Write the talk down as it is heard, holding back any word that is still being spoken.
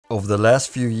Over the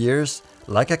last few years,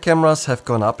 Leica cameras have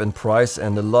gone up in price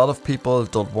and a lot of people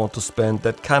don't want to spend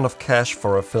that kind of cash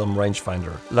for a film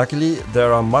rangefinder. Luckily,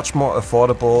 there are much more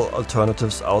affordable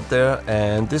alternatives out there,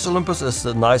 and this Olympus is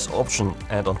a nice option,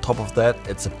 and on top of that,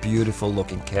 it's a beautiful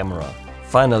looking camera.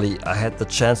 Finally, I had the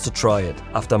chance to try it.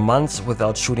 After months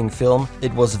without shooting film,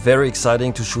 it was very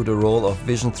exciting to shoot a roll of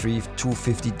Vision 3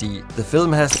 250D. The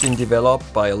film has been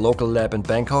developed by a local lab in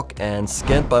Bangkok and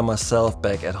scanned by myself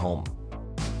back at home.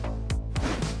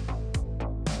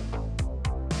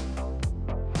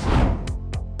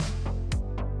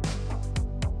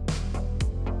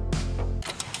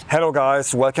 Hello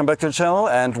guys, welcome back to the channel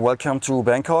and welcome to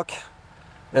Bangkok.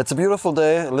 It's a beautiful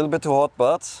day, a little bit too hot,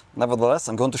 but nevertheless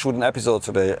I'm going to shoot an episode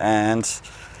today, and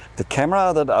the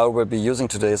camera that I will be using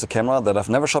today is a camera that I've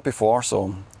never shot before,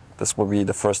 so this will be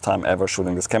the first time ever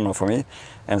shooting this camera for me.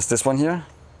 And it's this one here,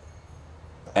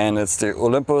 and it's the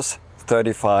Olympus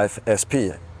 35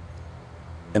 SP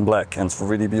in black, and it's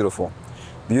really beautiful.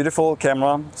 Beautiful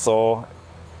camera, so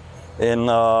in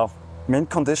mint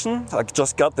condition. I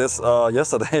just got this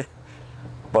yesterday,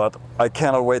 but I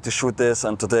cannot wait to shoot this,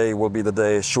 and today will be the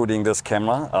day shooting this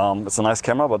camera. It's a nice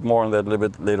camera, but more on that a little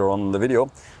bit later on in the video.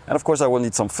 And of course I will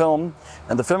need some film,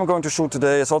 and the film I'm going to shoot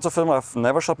today is also a film I've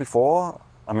never shot before.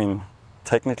 I mean,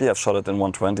 technically I've shot it in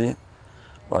 120,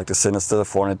 like the Cinestill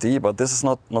 400D, but this is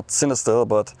not Cinestill,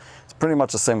 but it's pretty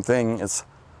much the same thing. It's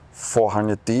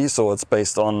 400D, so it's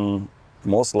based on,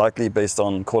 most likely based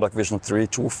on Kodak Vision 3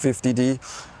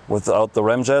 250D. Without the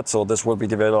ramjet, so this will be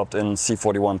developed in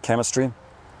C41 chemistry.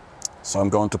 So I'm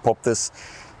going to pop this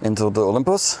into the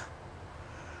Olympus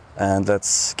and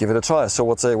let's give it a try. So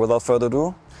without further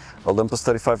ado, Olympus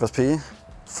 35 SP,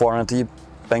 400D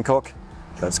Bangkok,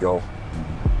 let's go.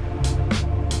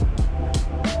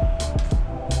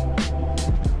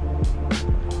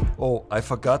 Oh, I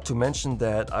forgot to mention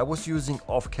that I was using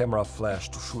off-camera flash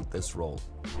to shoot this roll.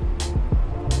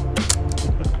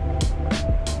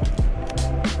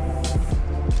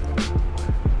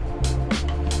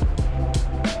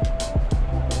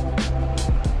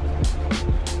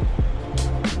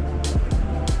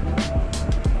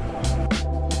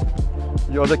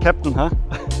 You're the captain, huh?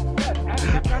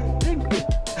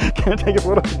 Can I take a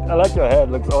photo? I like your hat,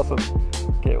 looks awesome.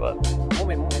 Okay, what?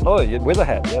 Moment. Oh, you're with a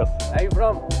hat, yes. Where are you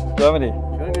from? Germany.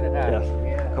 Germany. Yes.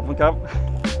 Yeah. Cup and cup.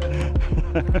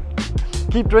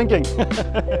 Keep drinking.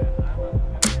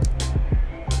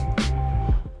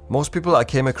 Most people I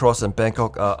came across in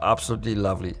Bangkok are absolutely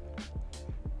lovely.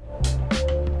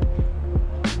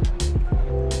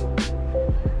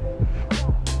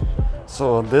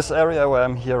 So this area where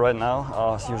I'm here right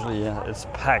now is usually it's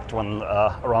packed when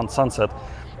around sunset.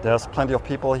 There's plenty of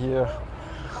people here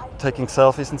taking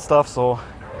selfies and stuff. So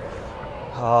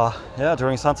yeah,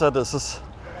 during sunset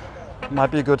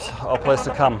might be a good place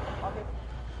to come.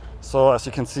 So as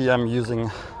you can see, I'm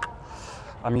using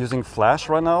flash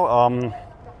right now.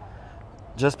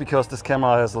 Just because this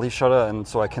camera has a leaf shutter, and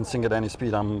so I can sync at any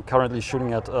speed. I'm currently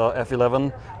shooting at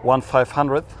f11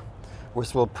 1/500th.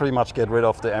 Which will pretty much get rid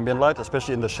of the ambient light,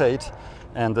 especially in the shade,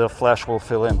 and the flash will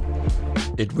fill in.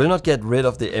 It will not get rid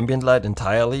of the ambient light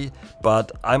entirely, but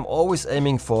I'm always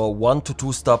aiming for 1 to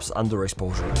 2 stops under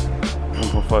exposure.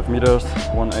 1.5 meters,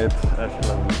 1/8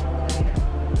 f11.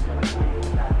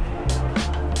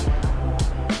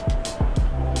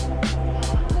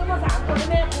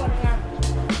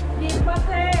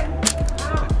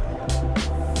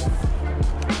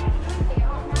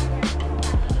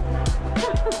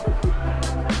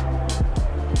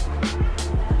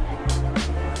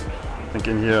 I think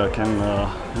in here I can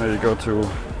maybe go to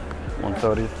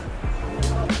 1/30.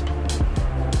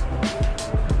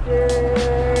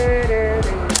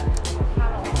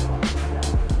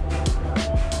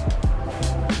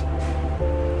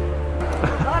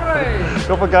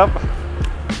 Go for cup.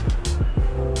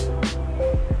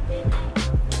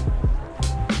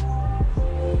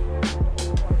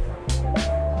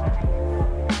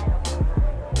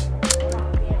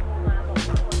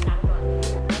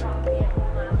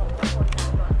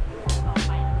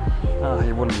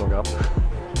 He wouldn't look up.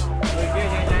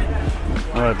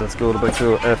 Alright, let's go back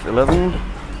to f11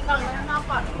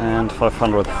 and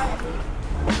 500.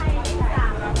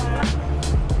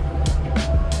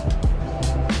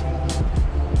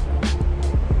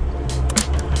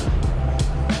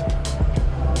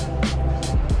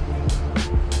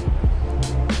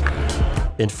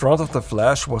 In front of the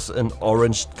flash was an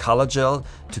orange color gel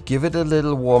to give it a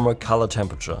little warmer color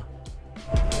temperature.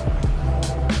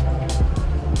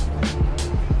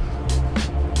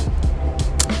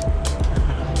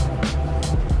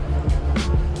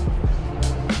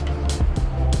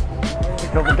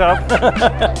 Covered up.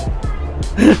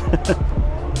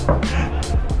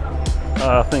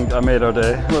 I think I made her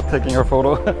day with taking her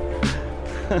photo.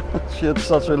 She had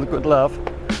such a good laugh.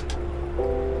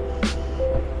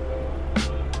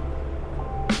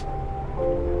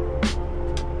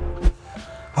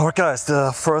 Alright guys,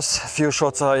 the first few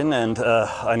shots are in and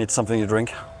I need something to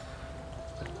drink.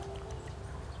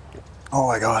 Oh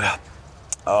my god,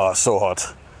 oh, so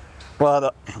hot.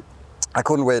 But I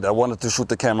couldn't wait, I wanted to shoot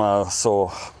the camera,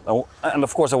 and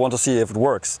of course I want to see if it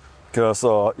works. Because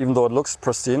even though it looks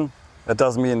pristine, it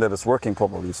doesn't mean that it's working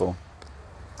properly.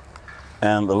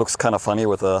 And it looks kind of funny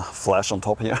with a flash on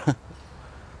top here.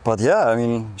 But yeah, I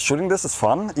mean, shooting this is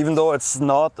fun, even though it's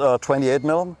not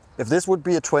 28mm. If this would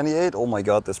be a 28, oh my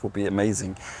god, this would be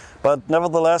amazing. But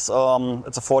nevertheless,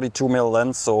 it's a 42mm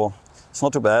lens, so it's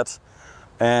not too bad.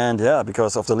 And yeah,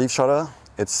 because of the leaf shutter,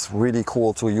 it's really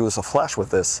cool to use a flash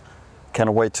with this.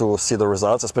 Can't wait to see the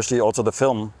results, especially also the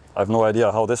film. I have no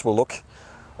idea how this will look.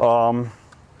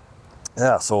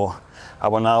 Yeah, so I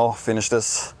will now finish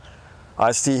this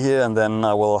iced tea here and then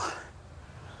I will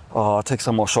take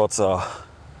some more shots.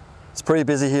 It's pretty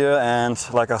busy here, and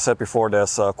like I said before,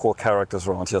 there's cool characters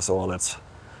around here, so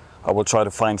I will try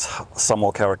to find some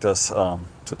more characters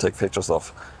to take pictures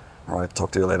of. All right,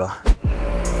 talk to you later.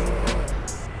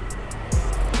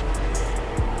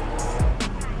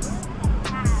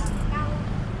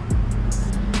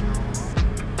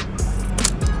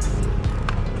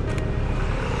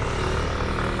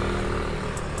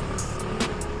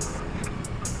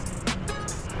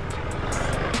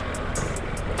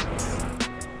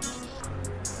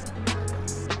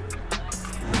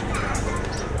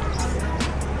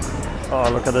 Oh,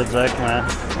 look at the jack, man.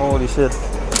 Holy shit.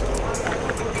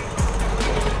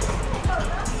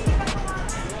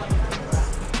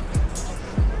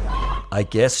 I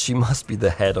guess she must be the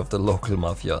head of the local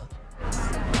mafia.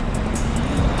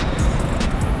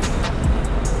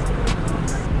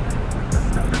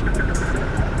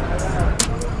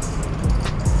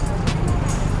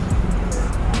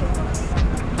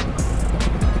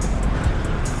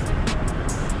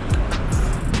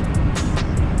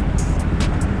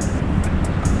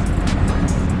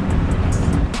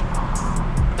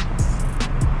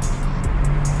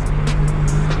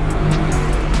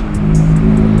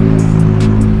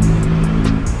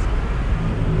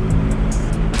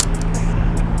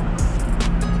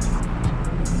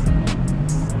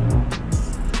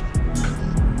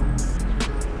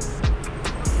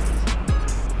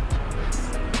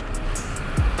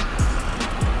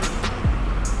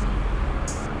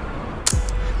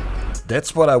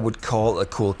 That's what I would call a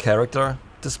cool character,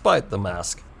 despite the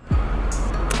mask.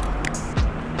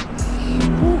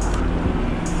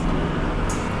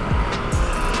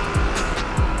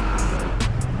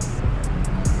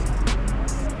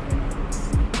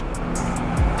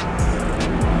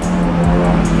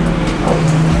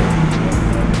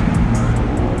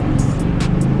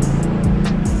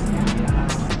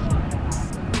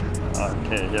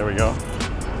 Okay, here we go.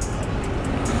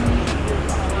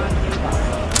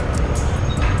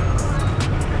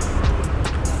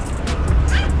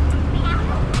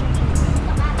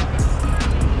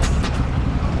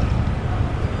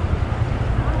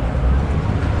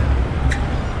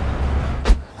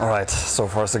 Alright, so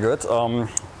far so good.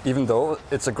 Even though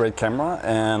it's a great camera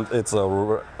and it's a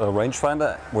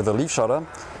rangefinder with a leaf shutter,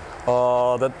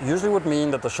 that usually would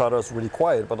mean that the shutter is really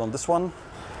quiet, but on this one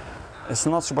it's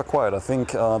not super quiet. I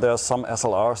think there are some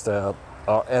SLRs that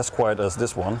are as quiet as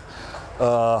this one.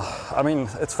 I mean,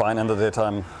 it's fine in the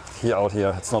daytime out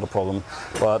here, it's not a problem.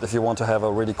 But if you want to have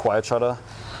a really quiet shutter,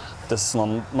 this is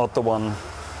not the one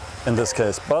in this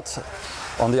case. But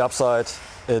on the upside,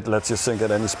 it lets you sync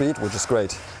at any speed, which is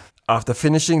great. After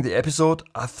finishing the episode,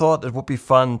 I thought it would be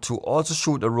fun to also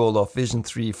shoot a roll of Vision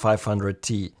 3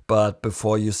 500T. But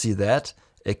before you see that,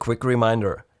 a quick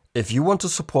reminder. If you want to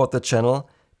support the channel,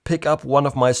 pick up one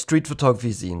of my street photography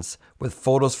zines with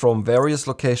photos from various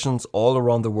locations all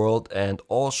around the world and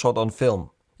all shot on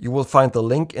film. You will find the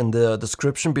link in the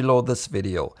description below this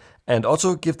video. And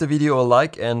also give the video a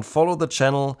like and follow the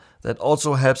channel, that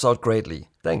also helps out greatly.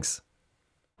 Thanks.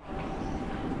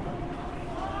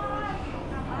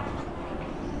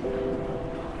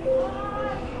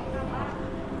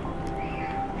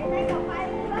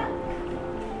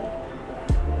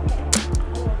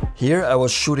 Here I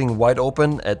was shooting wide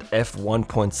open at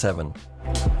f1.7.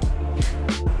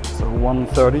 So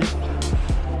 130.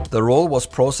 The roll was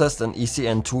processed in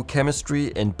ECN2 chemistry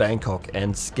in Bangkok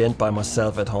and scanned by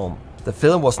myself at home. The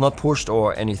film was not pushed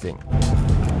or anything.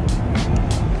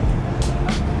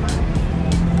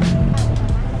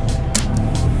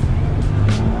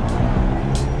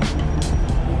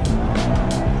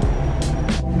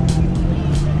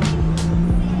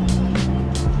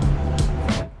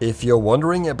 If you're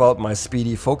wondering about my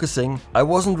speedy focusing, I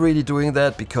wasn't really doing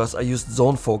that because I used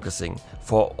zone focusing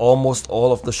for almost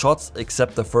all of the shots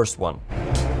except the first one.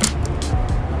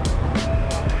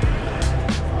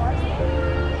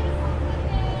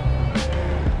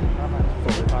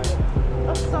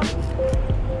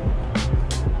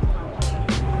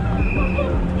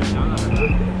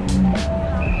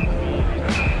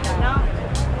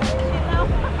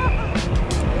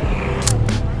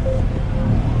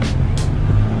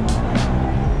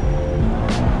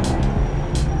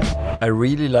 I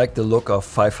really like the look of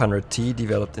 500T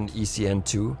developed in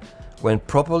ECN2. When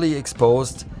properly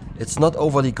exposed, it's not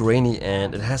overly grainy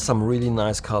and it has some really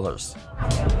nice colors.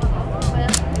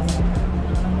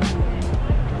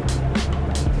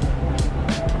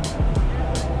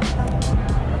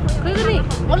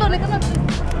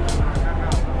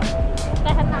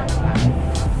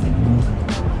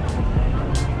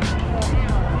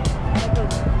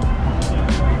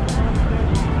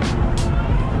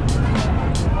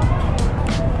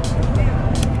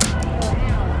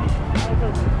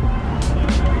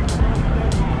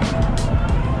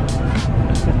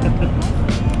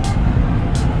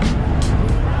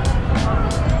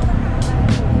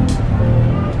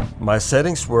 My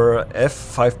settings were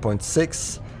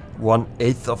f5.6,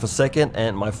 1/8 of a second,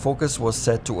 and my focus was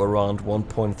set to around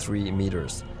 1.3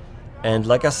 meters. And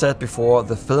like I said before,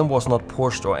 the film was not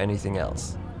pushed or anything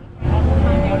else.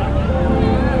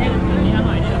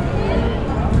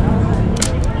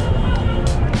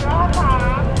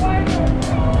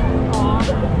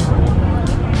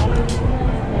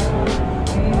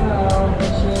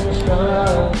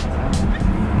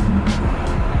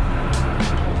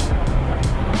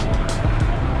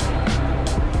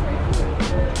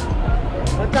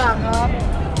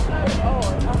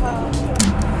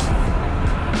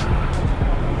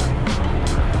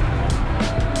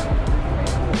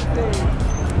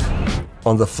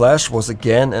 On the flash was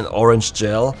again an orange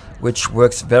gel, which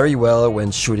works very well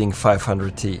when shooting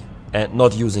 500T and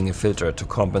not using a filter to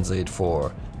compensate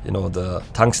for, you know, the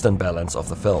tungsten balance of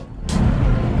the film.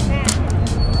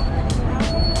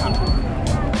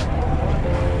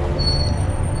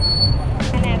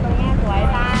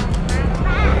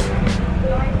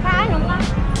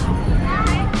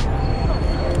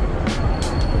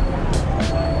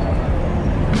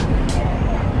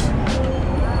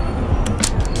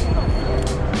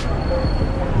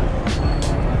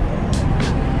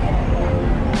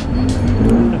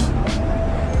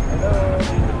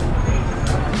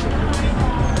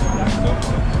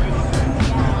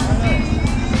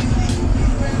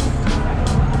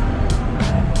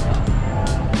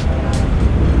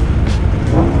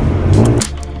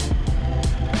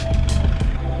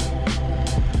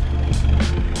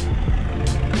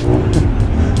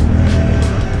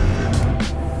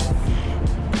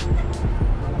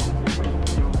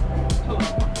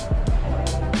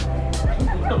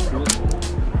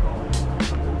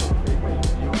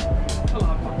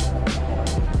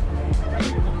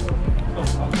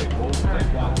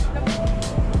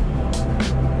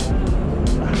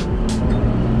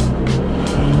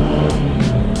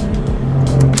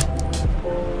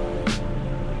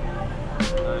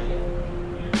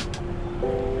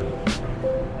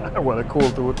 What a cool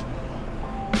dude.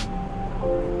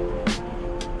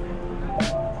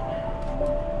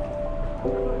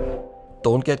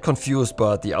 Don't get confused,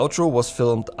 but the outro was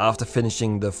filmed after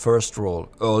finishing the first roll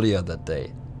earlier that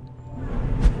day.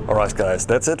 Alright guys,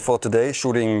 that's it for today,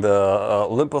 shooting the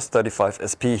Olympus 35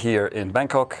 SP here in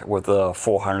Bangkok with a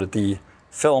 400D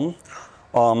film.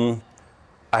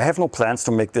 I have no plans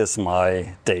to make this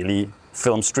my daily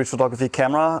film street photography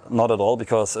camera, not at all,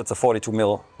 because it's a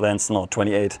 42mm lens, not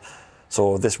 28.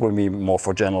 So this will be more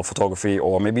for general photography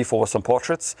or maybe for some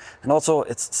portraits. And also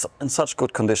it's in such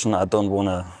good condition, I don't want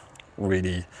to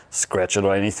really scratch it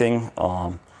or anything,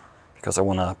 because I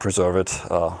want to preserve it.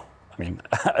 I mean,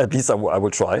 at least I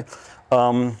will try.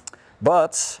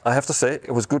 But I have to say,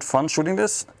 it was good fun shooting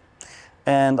this.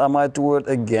 And I might do it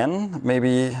again,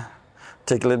 maybe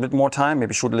take a little bit more time,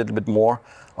 maybe shoot a little bit more.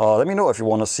 Let me know if you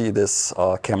want to see this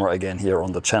camera again here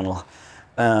on the channel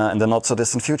in the not so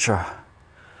distant future.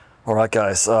 Alright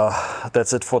guys,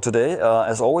 that's it for today.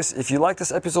 As always, if you like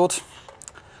this episode,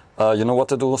 you know what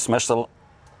to do. Smash the...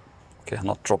 Okay,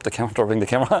 not drop the camera, dropping the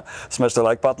camera. Smash the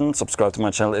like button, subscribe to my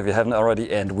channel if you haven't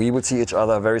already, and we will see each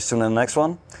other very soon in the next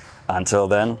one. Until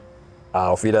then,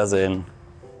 auf Wiedersehen.